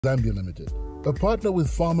Zambia Limited, a partner with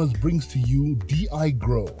farmers, brings to you D.I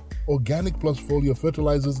Grow, organic plus foliar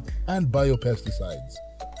fertilizers and biopesticides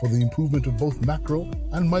for the improvement of both macro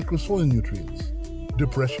and micro soil nutrients,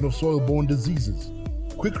 depression of soil-borne diseases,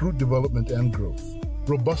 quick root development and growth,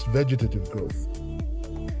 robust vegetative growth,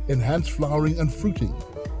 enhanced flowering and fruiting,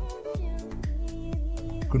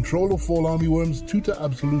 control of fall armyworms, tuta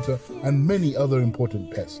absoluta, and many other important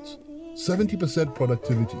pests. 70%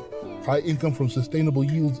 productivity, high income from sustainable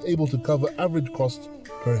yields able to cover average costs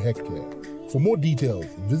per hectare. For more details,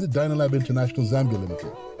 visit Dynalab International Zambia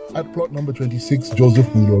Limited at plot number 26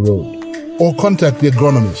 Joseph Mulo Road, or contact the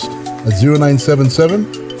agronomist at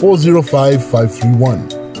 0977 405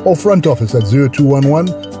 531 or front office at 0211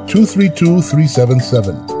 232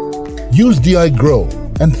 377. Use D.I Grow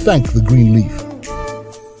and thank the green leaf.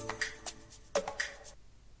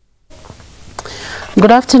 Good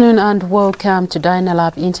afternoon and welcome to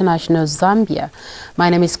Dynalab International Zambia. My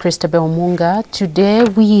name is Christabel Munga. Today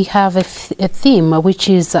we have a theme which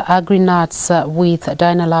is agri-nuts with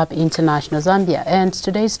Dynalab International Zambia, and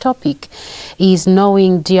today's topic is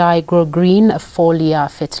knowing D.I Grow green foliar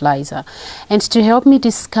fertilizer. And to help me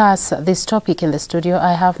discuss this topic in the studio,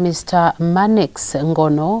 I have Mr. Manex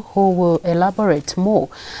Ngono, who will elaborate more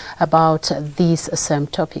about this same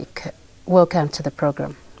topic. Welcome to the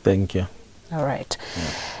program. Thank you. All right.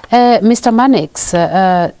 Mr. Manex,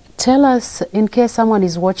 tell us, in case someone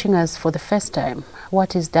is watching us for the first time,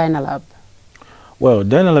 what is Dynalab? Well,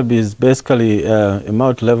 Dynalab is basically a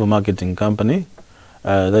multi-level marketing company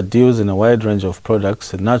that deals in a wide range of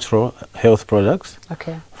products, natural health products,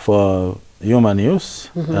 for human use.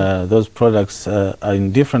 Those products are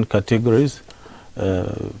in different categories,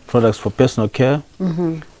 products for personal care,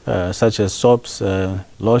 such as soaps,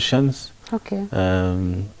 lotions,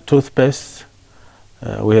 toothpaste.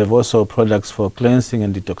 We have also products for cleansing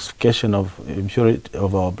and detoxification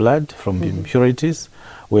of our blood from impurities.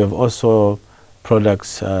 We have also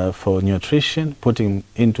products for nutrition, putting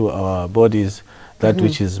into our bodies that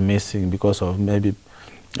which is missing because of maybe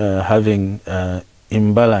having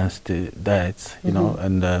imbalanced diets, you know,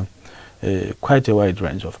 and quite a wide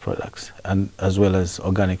range of products, and as well as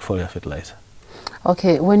organic foliar fertilizer.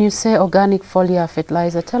 Okay, when you say organic foliar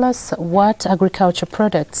fertilizer, tell us what agriculture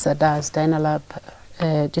products does Dynalab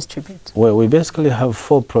distribute? Well, we basically have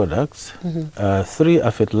 4 products. 3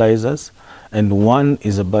 are fertilizers and 1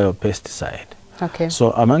 is a biopesticide. Okay.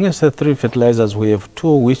 So amongst the 3 fertilizers, we have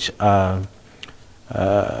 2 which are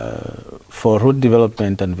for root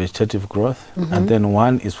development and vegetative growth, and then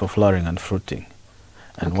 1 is for flowering and fruiting,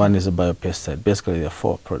 and 1 is a biopesticide. Basically, there are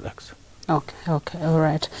 4 products. Okay, all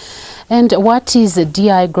right. And what is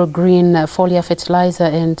D.I Grow green foliar fertilizer,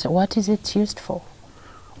 and what is it used for?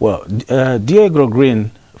 Well, D.I Grow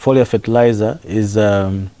green foliar fertilizer is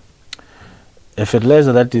a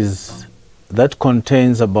fertilizer that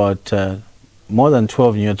contains about more than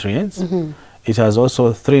 12 nutrients. It has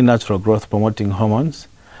also 3 natural growth promoting hormones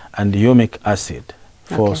and humic acid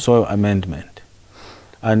for soil amendment.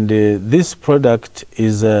 And this product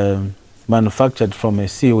is manufactured from a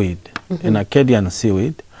seaweed, an Acadian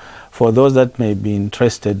seaweed. For those that may be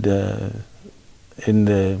interested to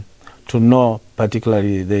know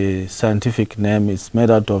particularly the scientific name, it's made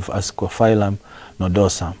out of Ascophyllum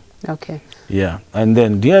nodosum. Okay. Yeah, and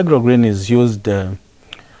then D.I Grow green is used in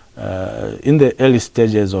the early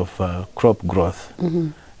stages of crop growth,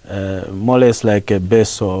 more or less like a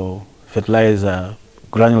basal fertilizer,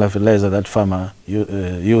 granular fertilizer that farmer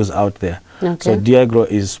use out there. So D.I Grow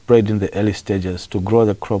is sprayed in the early stages to grow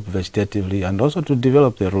the crop vegetatively and also to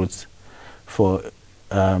develop the roots for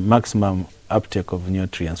maximum uptake of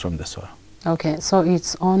nutrients from the soil. Okay, so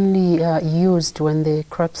it's only used when the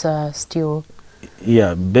crops are still...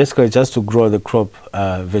 Yeah, basically just to grow the crop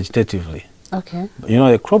vegetatively. Okay. You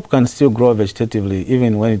know, the crop can still grow vegetatively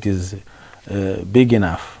even when it is big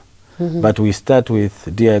enough. But we start with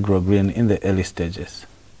D.I Grow green in the early stages.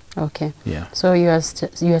 Okay. Yeah. So you are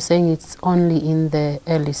saying it's only in the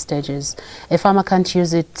early stages. A farmer can't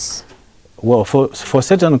use it? Well, for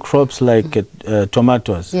certain crops like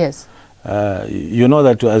tomatoes. Yes. You know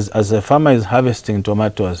that as a farmer is harvesting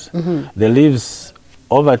tomatoes, the leaves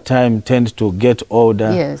over time tend to get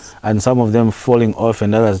older, and some of them falling off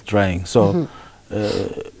and others drying. So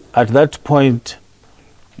at that point,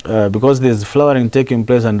 because there's flowering taking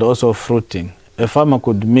place and also fruiting, a farmer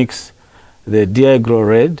could mix the D.I Grow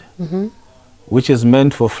red, which is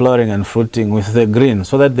meant for flowering and fruiting, with the green,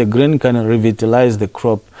 so that the green can revitalize the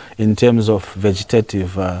crop in terms of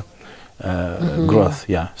vegetative growth.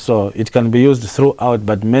 Yeah, so it can be used throughout,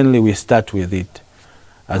 but mainly we start with it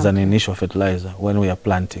as an initial fertilizer when we are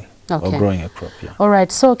planting. or growing a crop. Yeah. All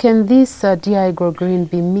right. So can this D.I Grow Green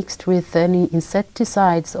be mixed with any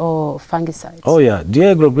insecticides or fungicides? Oh yeah,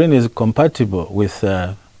 D.I Grow Green is compatible with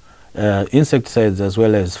insecticides as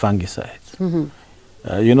well as fungicides.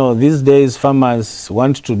 You know, these days farmers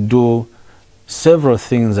want to do several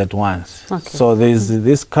things at once. So there's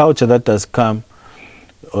this culture that has come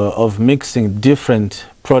of mixing different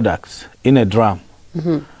products in a drum,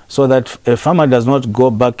 so that a farmer does not go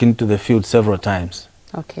back into the field several times.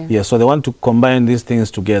 Yeah, so they want to combine these things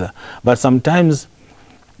together. But sometimes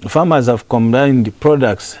farmers have combined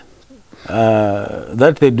products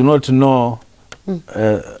that they do not know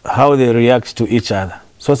how they react to each other.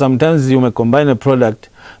 So sometimes you may combine a product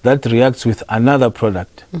that reacts with another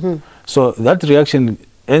product. So that reaction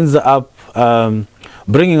ends up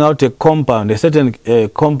bringing out a compound, a certain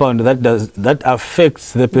compound that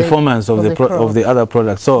affects the performance of the other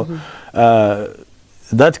product. So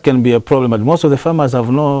that can be a problem. But most of the farmers have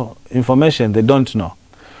no information; they don't know.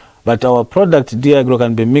 But our product D.I Grow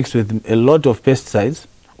can be mixed with a lot of pesticides,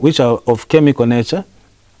 which are of chemical nature,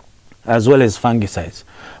 as well as fungicides.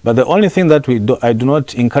 But the only thing that I do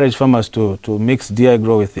not encourage farmers to mix D.I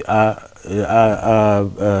Grow with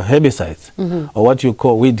herbicides, or what you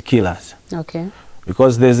call weed killers.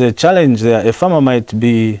 Because there's a challenge there. A farmer might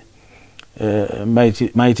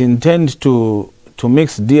intend to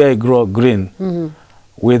mix D.I Grow Green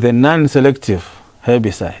with a non-selective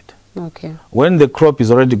herbicide when the crop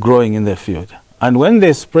is already growing in the field. And when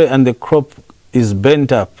they spray and the crop is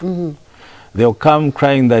bent up, they'll come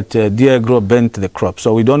crying that D.I Grow bent the crop.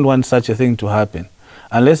 So we don't want such a thing to happen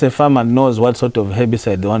unless a farmer knows what sort of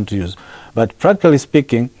herbicide they want to use. But practically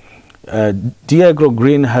speaking, D.I Grow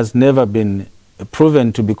Green has never been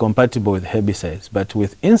proven to be compatible with herbicides, but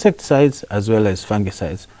with insecticides as well as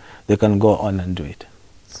fungicides, they can go on and do it.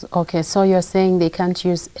 Okay, so you're saying they can't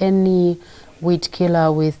use any weed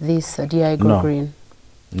killer with this D.I Grow Green?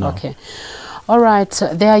 No. Okay. All right,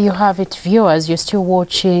 there you have it, viewers. You're still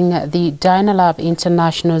watching the Dynalab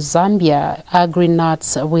International Zambia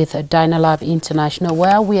Agri-Nuts with Dynalab International,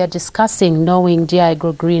 where we are discussing knowing D.I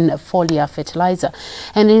Grow Green foliar fertilizer.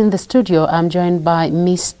 And in the studio, I'm joined by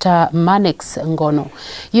Mr. Manex Ngono.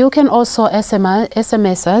 You can also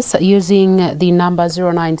SMS us using the number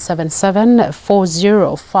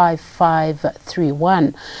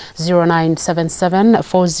 0977-405531.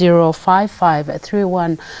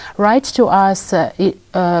 0977-405531. Write to us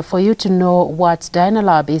for you to know what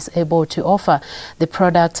Dynalab is able to offer, the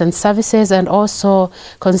products and services, and also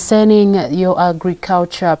concerning your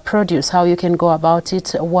agriculture produce, how you can go about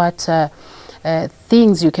it, what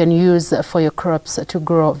things you can use for your crops to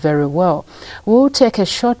grow very well. We'll take a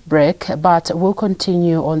short break, but we'll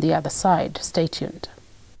continue on the other side. Stay tuned.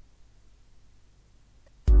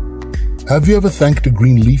 Have you ever thanked a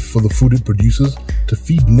green leaf for the food it produces to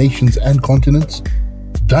feed nations and continents?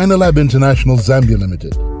 Dynalab International Zambia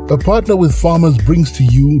Limited, a partner with farmers, brings to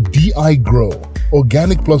you D.I Grow,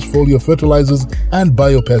 organic plus foliar fertilizers and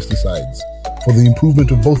biopesticides for the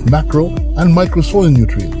improvement of both macro and micro soil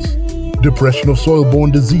nutrients, depression of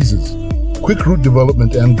soil-borne diseases, quick root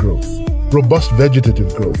development and growth, robust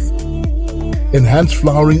vegetative growth, enhanced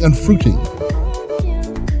flowering and fruiting,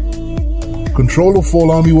 control of fall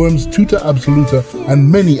armyworms, tuta absoluta, and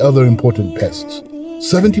many other important pests.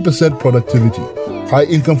 70% productivity, high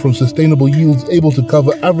income from sustainable yields able to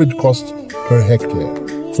cover average costs per hectare.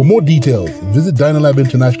 For more details, visit Dynalab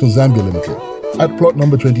International Zambia Limited at plot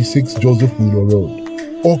number 26 Joseph Mulo Road,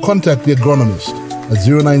 or contact the agronomist at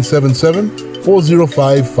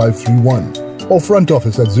 0977-405-531 or front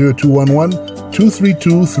office at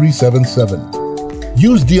 0211-232-377.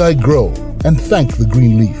 Use D.I Grow and thank the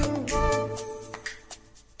green leaf.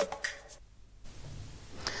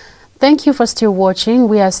 Thank you for still watching.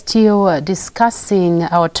 We are still discussing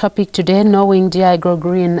our topic today, knowing D.I Grow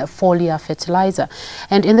Green foliar fertilizer.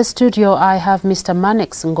 And in the studio, I have Mr.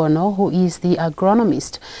 Manex Ngono, who is the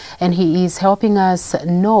agronomist, and he is helping us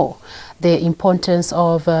know the importance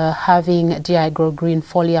of having D.I Grow Green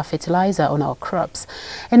foliar fertilizer on our crops.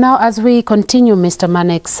 And now, as we continue, Mr.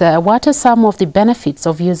 Manex, what are some of the benefits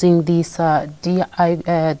of using this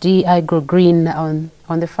D.I Grow Green on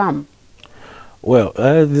the farm? Well,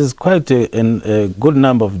 there's quite a good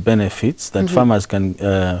number of benefits that farmers can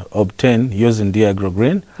obtain using D.I Grow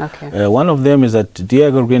Green. One of them is that D.I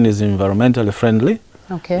Grow Green is environmentally friendly.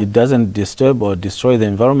 It doesn't disturb or destroy the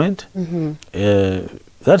environment.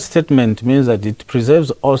 That statement means that it preserves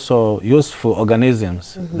also useful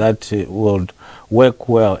organisms that would work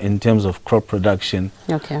well in terms of crop production.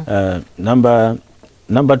 Number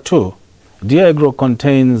two, D.I Grow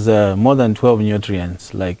contains more than 12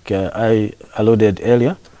 nutrients, like I alluded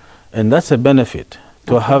earlier, and that's a benefit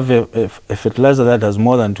to have a fertilizer that has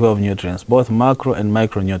more than 12 nutrients, both macro and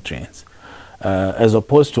micronutrients, as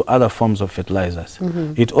opposed to other forms of fertilizers.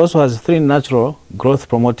 It also has 3 natural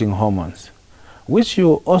growth-promoting hormones, which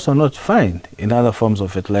you also not find in other forms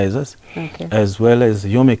of fertilizers, as well as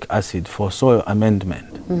humic acid for soil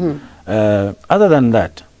amendment. Other than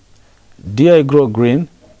that, D.I Grow Green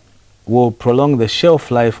will prolong the shelf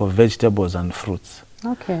life of vegetables and fruits.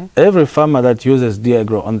 Every farmer that uses D.I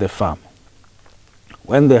Grow on the farm,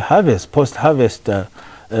 when they harvest, post-harvest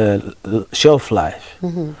shelf life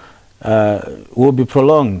will be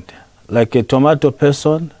prolonged. Like a tomato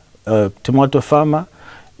person, a tomato farmer,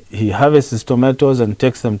 he harvests his tomatoes and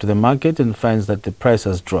takes them to the market and finds that the price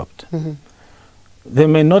has dropped. They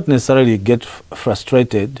may not necessarily get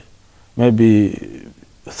frustrated, maybe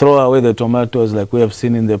throw away the tomatoes like we have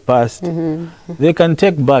seen in the past. They can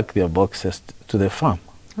take back their boxes to the farm,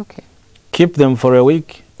 keep them for a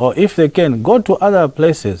week, or if they can, go to other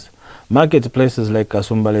places, marketplaces like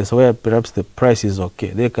Kasumbales, where perhaps the price is okay.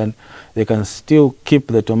 They can still keep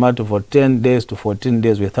the tomato for 10 days to 14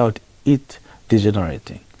 days without it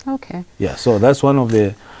degenerating. Yeah, so that's one of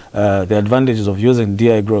the advantages of using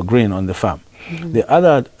D.I Grow Green on the farm. The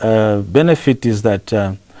other benefit is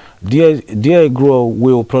that D.I Grow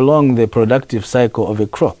will prolong the productive cycle of a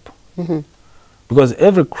crop, because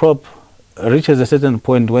every crop reaches a certain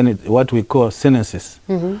point when what we call senescence,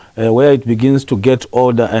 where it begins to get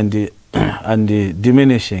older and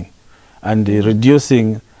diminishing and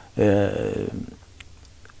reducing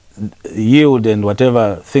yield and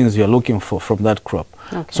whatever things you're looking for from that crop.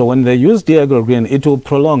 So when they use D.I Grow Green, it will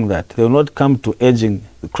prolong that. They will not come to aging.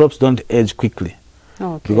 The crops don't age quickly,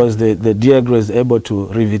 because the D.I Grow is able to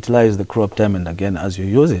revitalize the crop time and again as you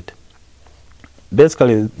use it.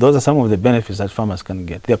 Basically, those are some of the benefits that farmers can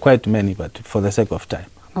get. There are quite many, but for the sake of time.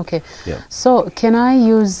 So can I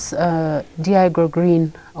use D.I Grow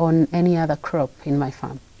Green on any other crop in my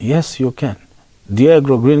farm? Yes, you can. D.I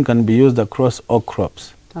Grow Green can be used across all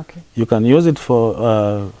crops. You can use it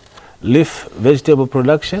for leaf vegetable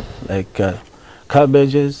production, like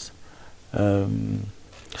cabbages,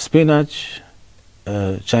 spinach,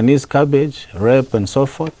 Chinese cabbage, rape, and so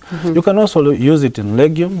forth. You can also use it in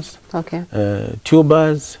legumes,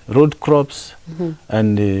 tubers, root crops,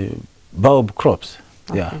 and bulb crops.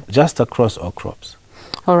 Just across all crops.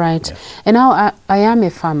 All right. And now I am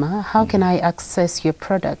a farmer. How can I access your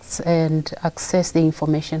products and access the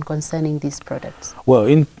information concerning these products? Well,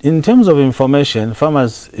 in terms of information,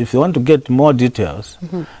 farmers, if they want to get more details,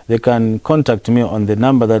 they can contact me on the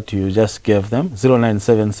number that you just gave them,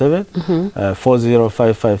 0977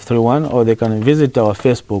 405531, or they can visit our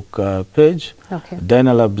Facebook page,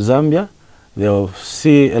 Dynalab Zambia. They'll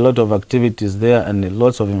see a lot of activities there and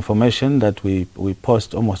lots of information that we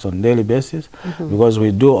post almost on a daily basis, because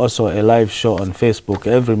we do also a live show on Facebook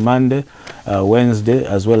every Monday, Wednesday,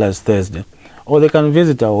 as well as Thursday. Or they can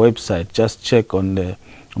visit our website, just check on the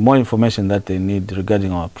more information that they need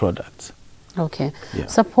regarding our products.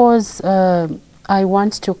 Suppose I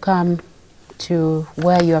want to come to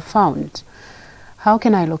where you are found. How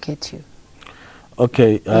can I locate you? Like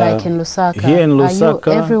in Lusaka. Here in Lusaka.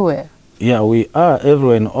 Are you everywhere? Yeah, we are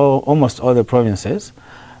everywhere in almost all the provinces.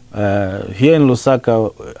 Here in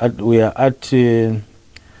Lusaka, we are at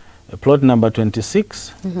plot number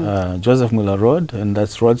 26, Joseph Miller Road, and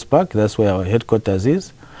that's Rhodes Park. That's where our headquarters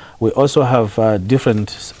is. We also have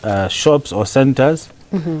different shops or centers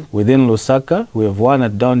within Lusaka. We have one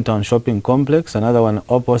at Downtown Shopping Complex, another one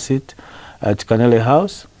opposite at Kanele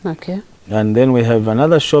House. And then we have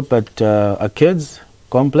another shop at Arcades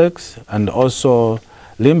Complex, and also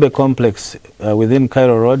Limbe Complex within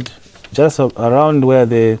Cairo Road, just around where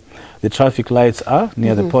the traffic lights are,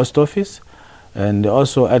 near the post office. And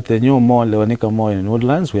also at the new mall, Lewanika Mall in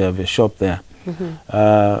Woodlands, we have a shop there.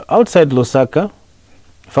 Outside Lusaka,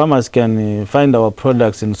 farmers can find our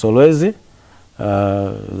products in Solwezi,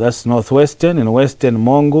 that's northwestern, in western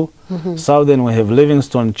Mongu. Southern we have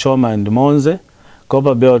Livingstone, Choma and Monze,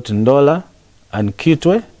 Copperbelt, Ndola and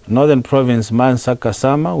Kitwe. Northern province, Mansa,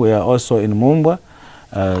 Kasama. We are also in Mumbwa,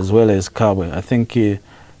 as well as Kabwe. I think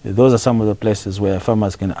those are some of the places where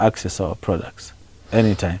farmers can access our products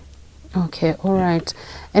anytime. All right.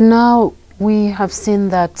 And now we have seen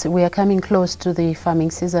that we are coming close to the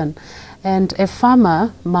farming season, and a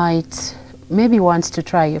farmer might maybe wants to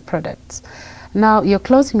try your products. Now, your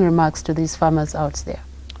closing remarks to these farmers out there.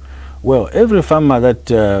 Well, every farmer that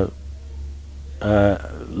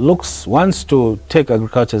wants to take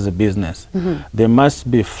agriculture as a business, they must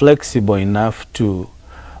be flexible enough to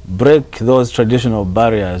break those traditional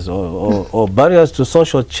barriers or barriers to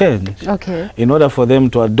social change in order for them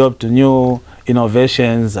to adopt new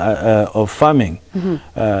innovations of farming.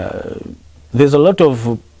 There's a lot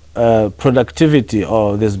of productivity,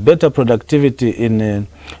 or there's better productivity in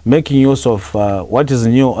making use of what is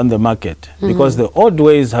new on the market, because the old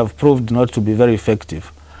ways have proved not to be very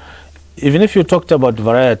effective. Even if you talked about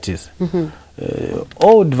varieties,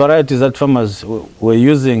 old varieties that farmers were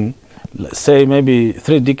using, say maybe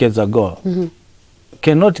 3 decades ago,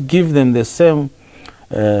 cannot give them the same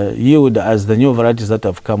yield as the new varieties that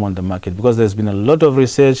have come on the market, because there's been a lot of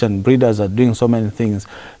research and breeders are doing so many things.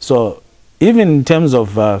 So even in terms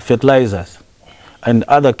of fertilizers and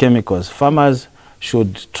other chemicals, farmers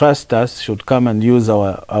should trust us, should come and use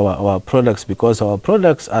our products, because our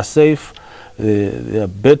products are safe. They are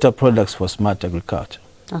better products for smart agriculture.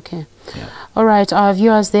 Okay. Yeah. All right, our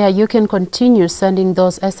viewers there, you can continue sending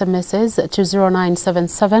those SMSs to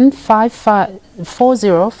 0977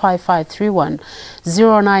 405531,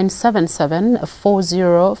 0977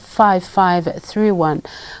 405531.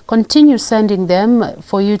 Continue sending them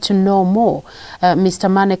for you to know more. Mr.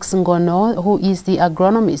 Manex Ngono, who is the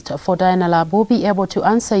agronomist for Dynalab, will be able to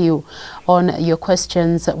answer you on your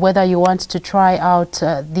questions, whether you want to try out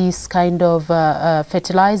this kind of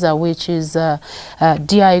fertilizer, which is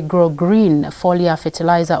D.I Grow green foliar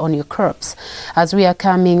fertilizer on your crops. As we are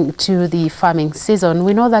coming to the farming season,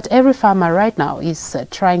 we know that every farmer right now is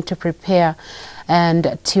trying to prepare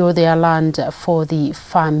and till their land for the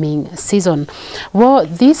farming season. Well,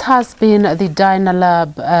 this has been the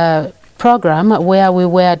Dynalab program where we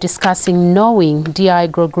were discussing knowing D.I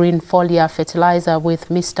Grow green foliar fertilizer with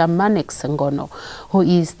Mr. Manex Ngono, who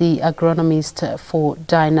is the agronomist for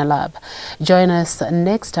Dynalab. Join us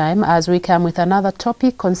next time as we come with another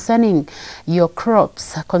topic concerning your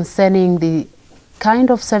crops, concerning the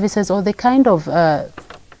kind of services or the kind of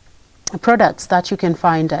products that you can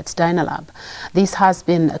find at Dynalab. This has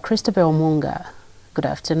been Christabel Munga. Good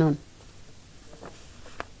afternoon.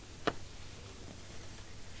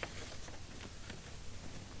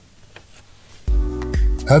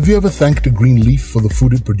 Have you ever thanked a green leaf for the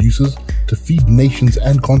food it produces to feed nations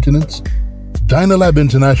and continents? Dynalab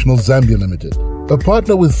International Zambia Limited, a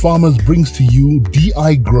partner with farmers, brings to you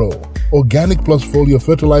D.I Grow, organic plus foliar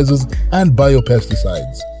fertilizers and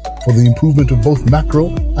biopesticides for the improvement of both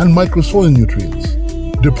macro and micro soil nutrients,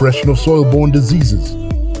 depression of soil-borne diseases,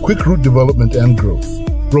 quick root development and growth,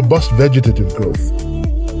 robust vegetative growth,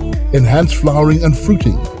 enhanced flowering and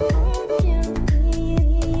fruiting,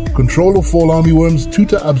 control of fall armyworms,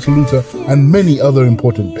 tuta absoluta, and many other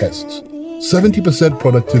important pests. 70%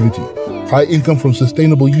 productivity, high income from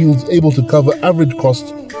sustainable yields able to cover average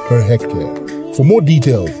costs per hectare. For more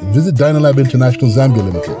details, visit Dynalab International Zambia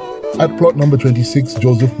Limited at plot number 26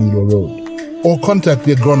 Joseph Mulo Road, or contact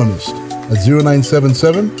the agronomist at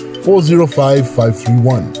 0977 405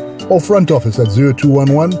 531 or front office at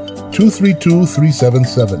 0211 232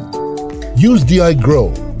 377. Use D.I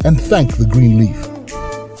Grow and thank the green leaf.